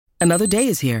Another day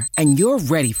is here, and you're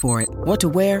ready for it. What to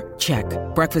wear? Check.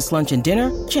 Breakfast, lunch, and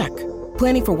dinner? Check.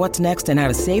 Planning for what's next and how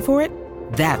to save for it?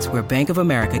 That's where Bank of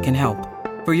America can help.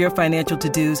 For your financial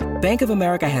to-dos, Bank of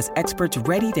America has experts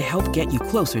ready to help get you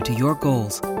closer to your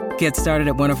goals. Get started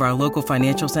at one of our local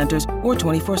financial centers or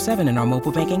 24/7 in our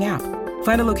mobile banking app.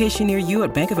 Find a location near you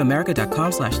at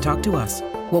bankofamerica.com/talktous.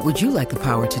 What would you like the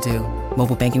power to do?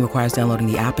 Mobile banking requires downloading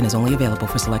the app and is only available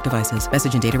for select devices.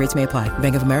 Message and data rates may apply.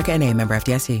 Bank of America N.A., member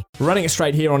FDIC. Running it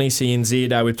straight here on ECNZ,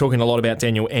 we're talking a lot about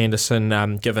Daniel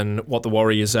Anderson, given what the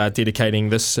Warriors are dedicating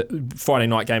this Friday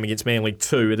night game against Manly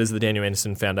to. It is the Daniel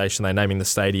Anderson Foundation. They're naming the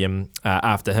stadium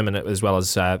after him, and as well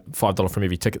as $5 from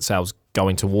every ticket sales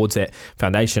going towards that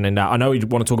foundation. And I know you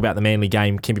want to talk about the Manly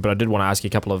game, Kempy, but I did want to ask you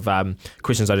a couple of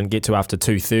questions I didn't get to after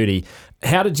 2:30.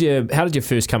 How did you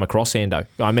first come across Ando?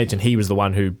 I imagine he was the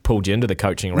one who pulled you into the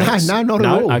coaching ranks. No, not at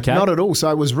all. Okay. Not at all.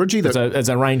 So it was Ridgie that... It's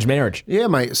an arranged marriage. Yeah,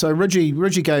 mate. So Ridgie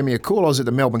gave me a call. I was at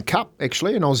the Melbourne Cup,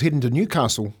 actually, and I was heading to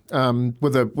Newcastle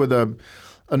with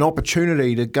an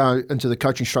opportunity to go into the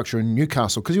coaching structure in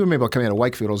Newcastle. Because you remember I came out of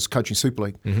Wakefield, I was coaching Super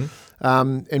League.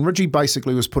 Mm-hmm. And Ridgie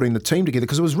basically was putting the team together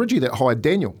because it was Ridgie that hired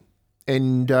Daniel.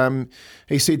 And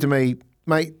he said to me,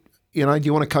 mate, you know, do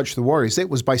you want to coach the Warriors? That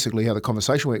was basically how the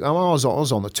conversation went. I was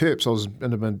on the Terps.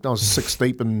 I was six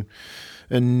deep and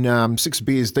 6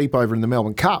 beers deep over in the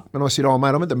Melbourne Cup. And I said, oh,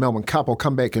 mate, I'm at the Melbourne Cup. I'll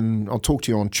come back and I'll talk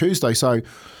to you on Tuesday. So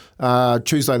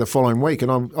Tuesday the following week.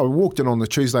 And I walked in on the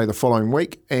Tuesday the following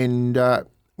week and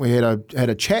we had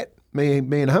a chat, me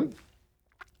and him.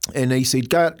 And he said,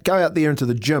 go out there into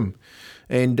the gym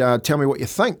and tell me what you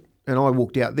think. And I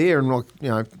walked out there and,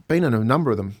 been in a number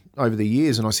of them over the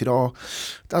years, and I said, it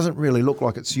doesn't really look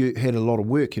like it's had a lot of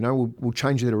work, we'll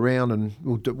change that around and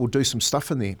we'll do some stuff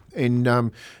in there.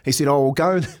 And he said, we'll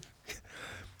go.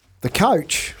 The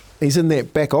coach, he's in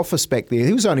that back office back there.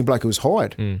 He was the only bloke who was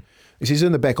hired. Mm. He says, he's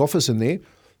in the back office in there.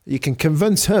 You can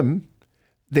convince him,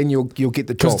 then you'll get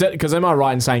the job. Because am I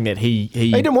right in saying that he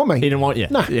didn't want me? He didn't want you.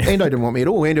 No, yeah. Ando didn't want me at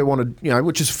all. Ando wanted,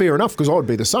 which is fair enough because I would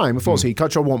be the same. If I was head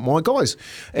coach, I want my guys.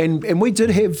 And we did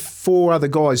have 4 other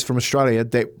guys from Australia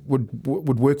that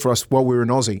would work for us while we were in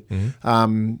Aussie.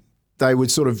 Mm-hmm. They would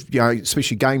sort of,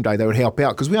 especially game day, they would help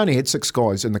out because we only had 6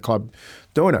 guys in the club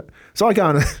doing it. So I go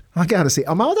and say,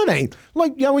 I don't know.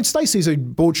 Like, when Stacey's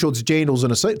in board shorts, jandals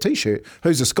and a t-shirt,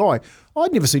 who's this guy?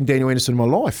 I'd never seen Daniel Anderson in my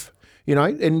life,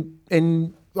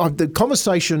 and the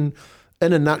conversation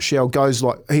in a nutshell goes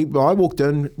like, I walked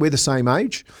in, we're the same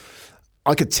age.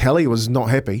 I could tell he was not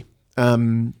happy.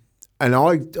 And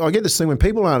I get this thing when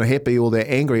people aren't happy or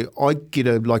they're angry, I get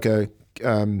a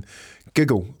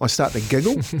giggle. I start to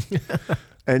giggle.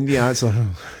 And, it's like,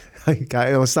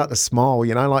 okay, I start to smile,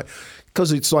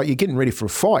 because it's like you're getting ready for a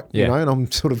fight, and I'm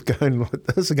sort of going like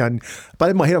this again. But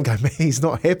in my head, I'm going, man, he's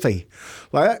not happy.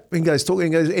 Like that. And he goes,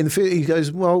 talking, he goes,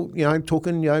 well,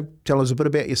 talking, tell us a bit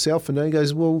about yourself. And then he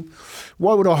goes, well,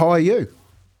 why would I hire you?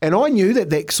 And I knew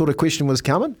that sort of question was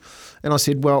coming. And I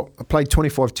said, well, I played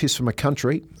 25 tests for my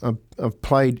country. I've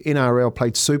played NRL,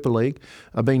 played Super League.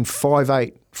 I've been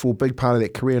 5'8" for a big part of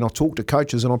that career. And I talk to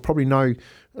coaches and I probably know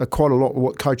quite a lot of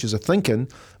what coaches are thinking.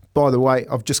 By the way,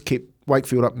 I've just kept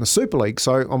Wakefield up in the Super League,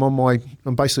 so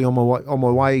I'm basically on my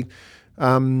way,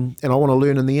 and I want to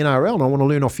learn in the NRL, and I want to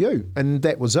learn off you, and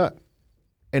that was it.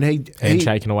 And he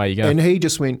shaking away you go. And he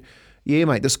just went, yeah,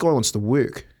 mate, this guy wants to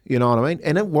work. You know what I mean?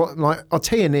 And I'll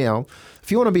tell you now,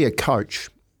 if you want to be a coach,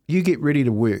 you get ready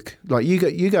to work. Like you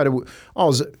go to. I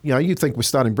was, you think we're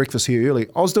starting breakfast here early.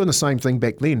 I was doing the same thing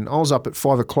back then. I was up at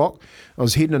 5 o'clock. I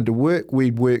was heading into work.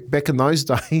 We'd work back in those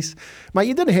days, mate.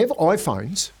 You didn't have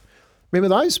iPhones.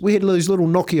 Remember those? We had those little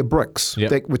Nokia bricks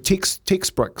that were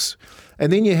text bricks. And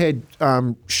then you had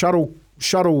shuttle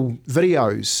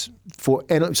videos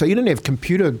so you didn't have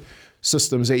computer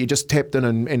systems that you just tapped in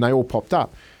and they all popped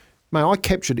up. Mate, I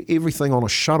captured everything on a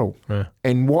shuttle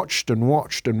and watched and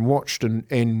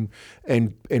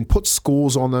put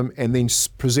scores on them and then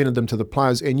presented them to the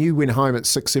players. And you went home at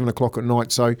 6, 7 o'clock at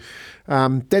night. So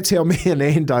that's how me and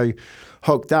Ando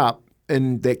hooked up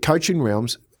in that coaching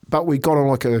realms. But we got on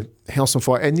like a house on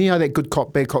fire. And that good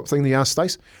cop, bad cop thing, the asked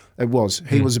Stace? It was.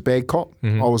 He was a bad cop.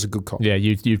 Mm-hmm. I was a good cop. Yeah,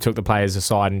 you took the players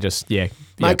aside and just, Mate,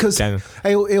 because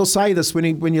he'll say this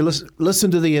when you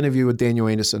listen to the interview with Daniel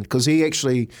Anderson, because he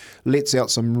actually lets out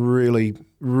some really,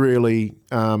 really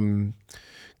good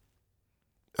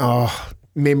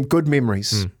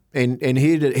memories. Mm. And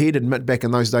he'd admit back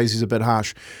in those days he's a bit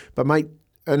harsh. But, mate,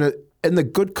 in the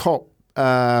good cop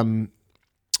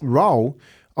role,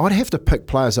 I'd have to pick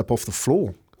players up off the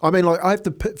floor. I mean, like, I have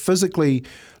to physically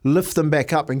lift them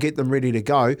back up and get them ready to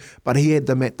go, but he had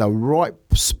them at the right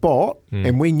spot,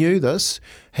 and we knew this,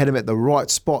 had him at the right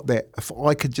spot that if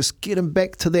I could just get him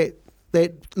back to that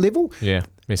level. Yeah,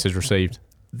 message received.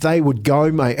 They would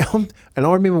go, mate. And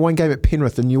I remember one game at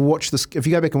Penrith, and you watch this, if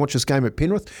you go back and watch this game at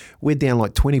Penrith, we're down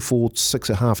like 24-6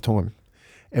 at half time.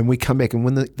 And we come back and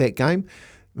win that game.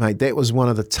 Mate, that was one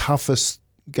of the toughest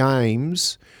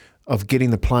games of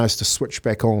getting the players to switch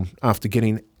back on after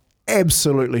getting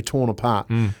absolutely torn apart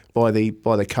by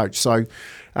the coach. So,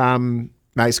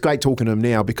 mate, it's great talking to him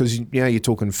now because, you're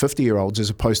talking 50-year-olds as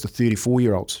opposed to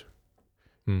 34-year-olds.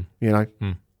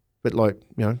 But like,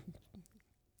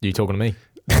 You talking to me?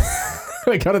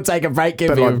 We've got to take a break, Kempy.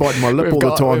 But like biting my lip all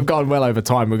the time. We've gone well over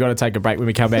time. We've got to take a break. When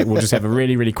we come back, we'll just have a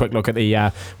really, really quick look at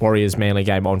the Warriors-Manly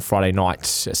game on Friday night.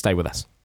 Stay with us.